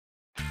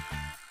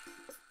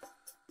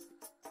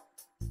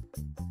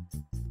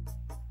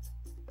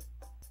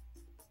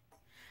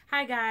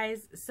Hi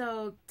guys,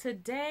 so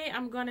today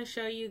I'm going to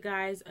show you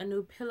guys a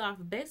new peel-off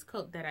base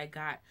coat that I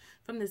got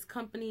from this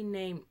company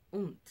named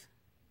UNT.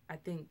 I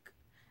think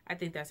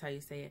that's how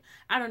you say it.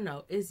 I don't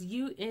know. It's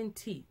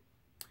UNT.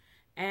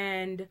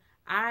 And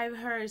I've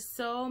heard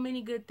so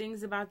many good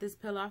things about this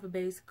peel-off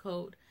base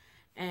coat.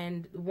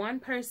 And one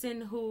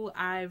person who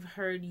I've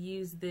heard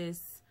use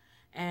this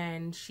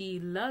and she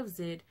loves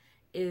it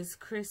is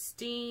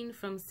Christine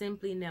from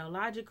Simply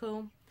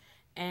Nailogical.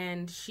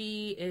 And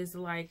she is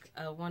like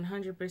a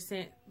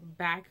 100%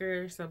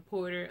 backer,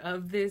 supporter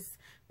of this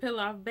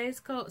peel-off base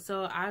coat.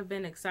 So I've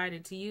been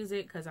excited to use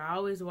it because I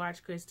always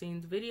watch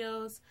Christine's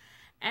videos.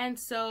 And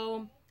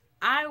so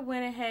I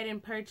went ahead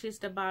and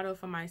purchased a bottle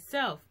for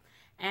myself.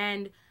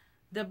 And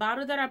the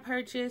bottle that I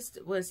purchased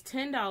was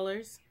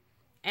 $10.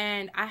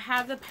 And I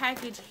have the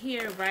package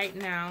here right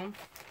now,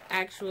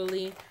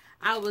 actually.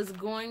 I was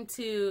going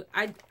to,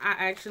 I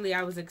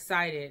was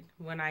excited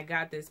when I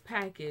got this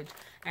package,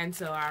 and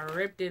so I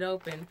ripped it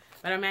open,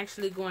 but I'm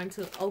actually going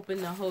to open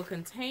the whole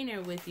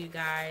container with you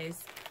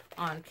guys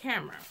on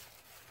camera.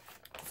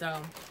 So,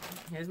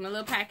 here's my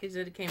little package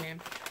that it came in,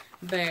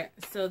 but,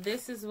 so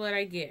this is what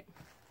I get,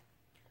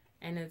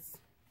 and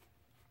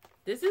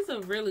this is a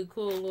really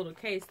cool little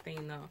case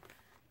thing, though.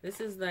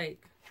 This is,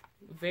 like,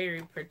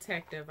 very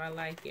protective. I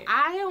like it.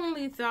 I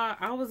only thought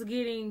I was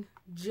getting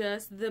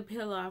just the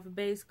peel-off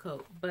base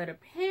coat, but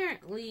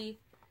apparently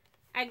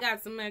I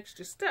got some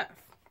extra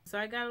stuff. So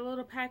I got a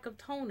little pack of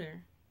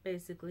toner,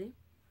 basically,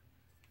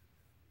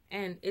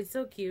 and it's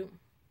so cute.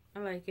 I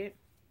like it.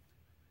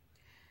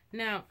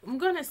 Now I'm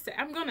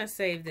gonna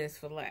save this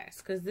for last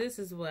because this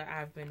is what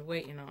I've been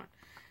waiting on.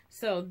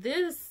 So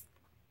this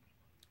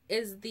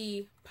is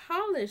the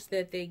polish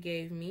that they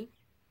gave me,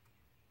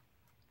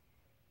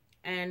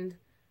 and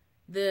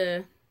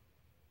the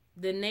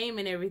name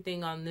and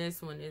everything on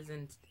this one is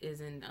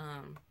in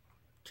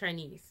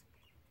Chinese.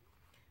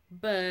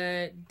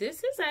 But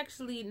this is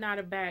actually not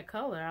a bad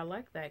color. I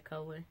like that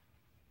color.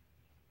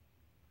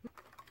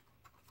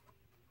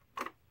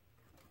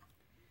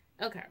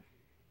 Okay.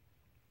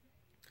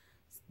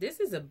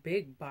 This is a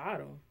big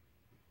bottle.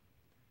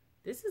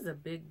 This is a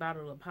big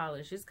bottle of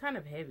polish. It's kind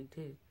of heavy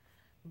too.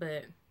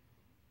 But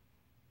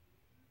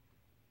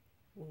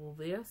well,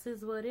 this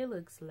is what it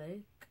looks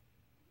like.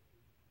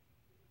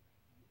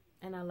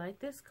 And I like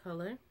this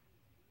color.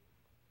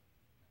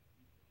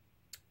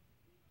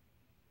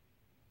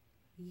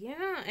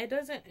 Yeah, it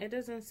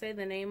doesn't say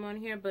the name on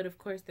here, but of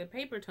course the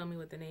paper told me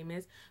what the name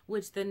is,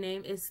 which the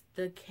name is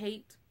the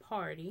Kate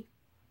Party.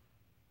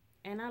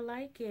 And I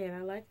like it.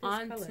 I like this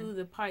color. On to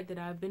the part that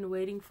I've been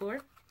waiting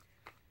for.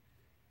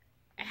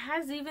 It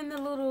has even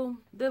the little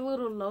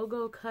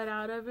logo cut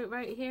out of it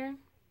right here.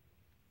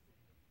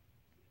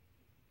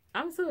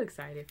 I'm so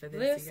excited for this.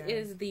 This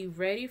is the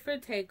Ready for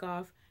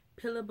Takeoff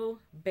peelable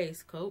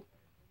base coat.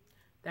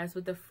 That's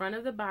what the front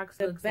of the box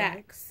looks like. The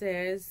back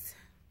says,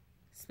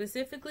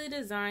 specifically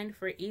designed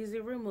for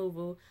easy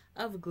removal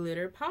of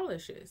glitter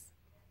polishes.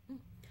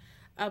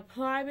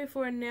 Apply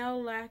before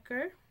nail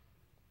lacquer,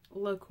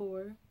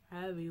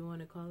 however you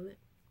want to call it.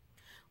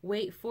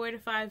 Wait 4 to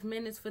 5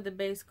 minutes for the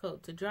base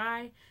coat to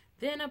dry.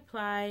 Then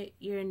apply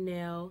your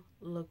nail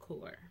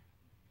lacquer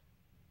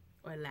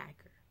or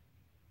lacquer.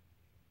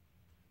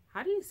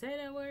 How do you say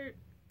that word?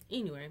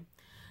 Anyway.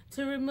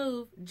 To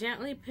remove,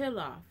 gently peel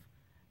off.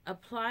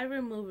 Apply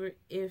remover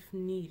if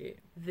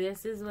needed.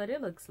 This is what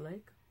it looks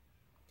like.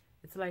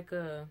 It's like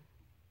a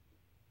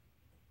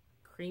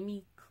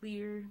creamy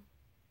clear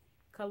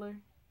color.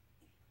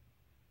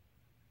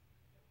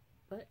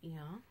 But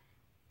yeah,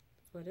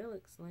 that's what it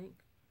looks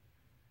like.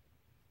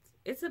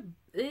 These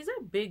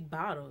are big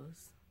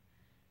bottles.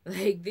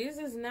 Like, this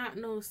is not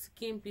no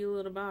skimpy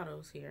little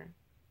bottles here.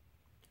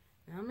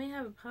 Now, I may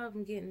have a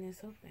problem getting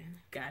this open.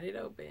 Got it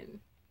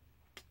open.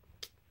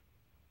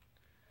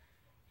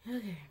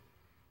 Okay.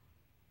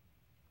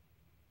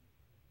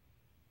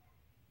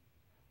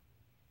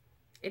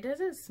 It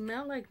doesn't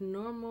smell like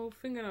normal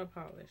fingernail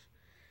polish.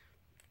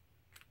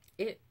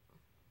 It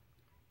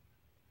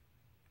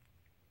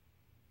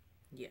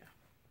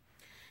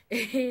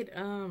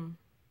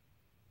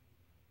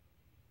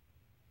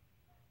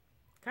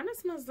kind of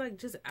smells like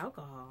just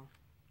alcohol.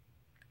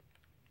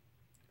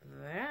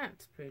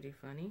 That's pretty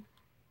funny.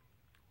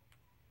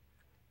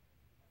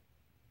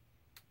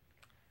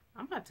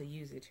 I'm about to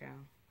use it,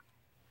 y'all.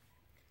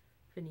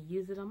 Finna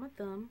use it on my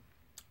thumb.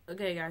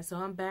 Okay, guys, so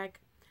I'm back.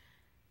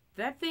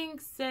 That thing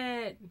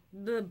said,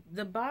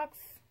 the box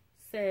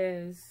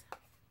says,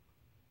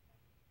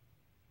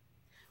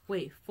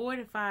 wait, 4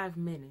 to 5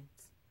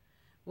 minutes.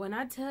 When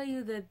I tell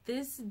you that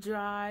this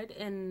dried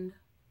in,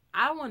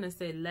 I want to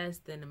say less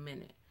than a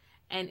minute.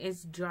 And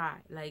it's dry.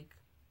 Like,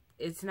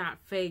 it's not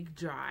fake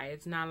dry.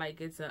 It's not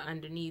like it's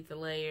underneath the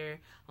layer,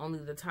 only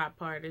the top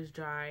part is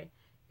dry.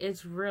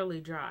 It's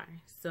really dry.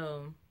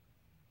 So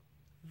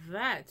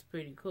that's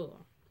pretty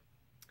cool.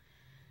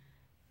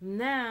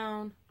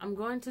 Now, I'm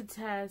going to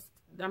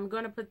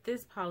put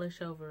this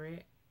polish over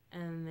it,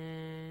 and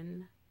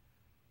then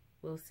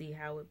we'll see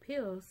how it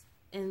peels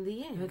in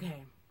the end.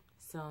 Okay,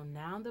 So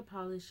now the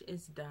polish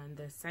is done.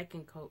 The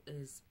second coat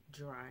is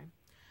dry.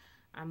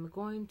 I'm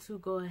going to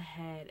go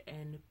ahead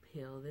and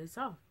peel this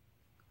off.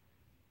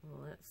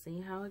 Let's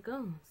see how it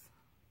goes.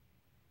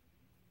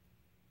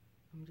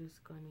 I'm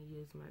just going to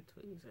use my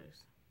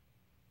tweezers.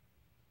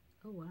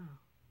 Oh, wow.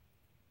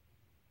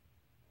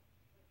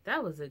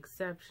 That was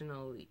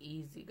exceptionally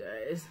easy,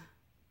 guys.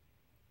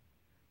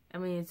 I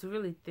mean, it's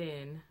really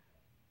thin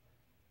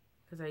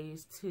because I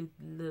used 2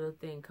 little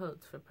thin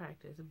coats for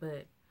practice,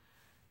 but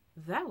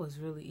that was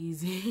really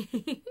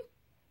easy.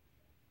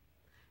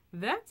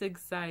 That's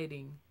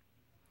exciting.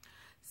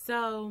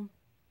 So,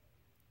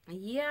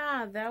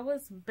 yeah, that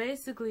was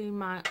basically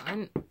my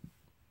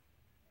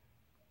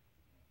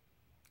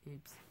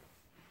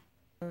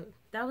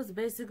that was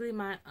basically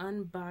my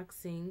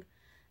unboxing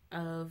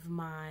of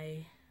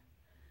my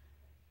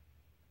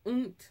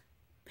UNT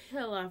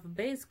peel off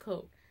base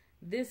coat.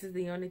 This is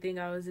the only thing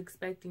I was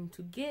expecting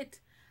to get.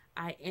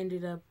 I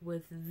ended up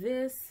with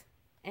this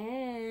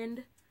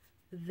and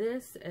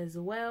this as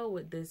well,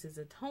 with this as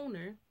a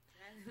toner.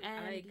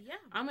 And yeah,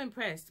 I'm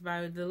impressed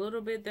by the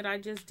little bit that I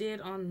just did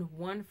on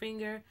one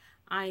finger.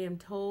 I am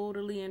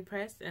totally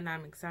impressed and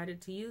I'm excited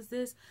to use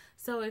this.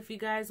 So if you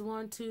guys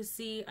want to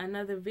see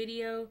another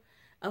video,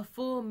 a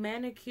full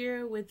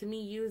manicure with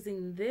me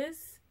using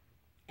this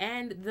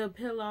and the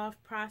peel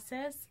off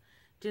process,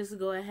 just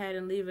go ahead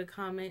and leave a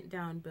comment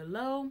down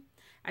below.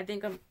 I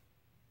think I'm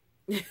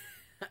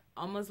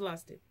almost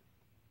lost it.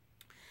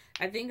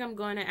 I think I'm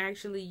going to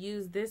actually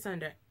use this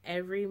under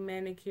every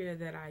manicure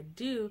that I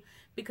do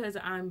because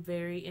I'm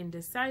very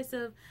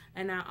indecisive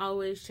and I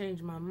always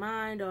change my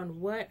mind on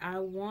what I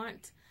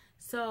want.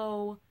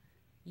 So,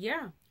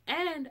 yeah.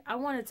 And I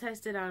want to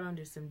test it out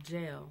under some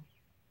gel.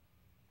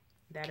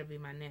 That'll be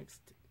my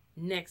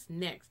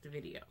next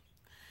video.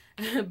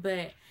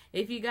 But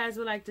if you guys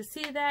would like to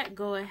see that,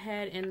 go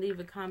ahead and leave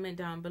a comment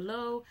down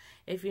below.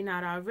 If you're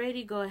not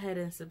already, go ahead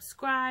and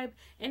subscribe.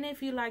 And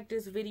if you like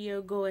this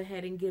video, go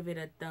ahead and give it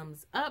a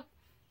thumbs up.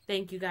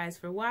 Thank you guys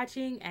for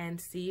watching and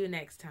see you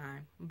next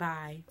time.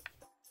 Bye.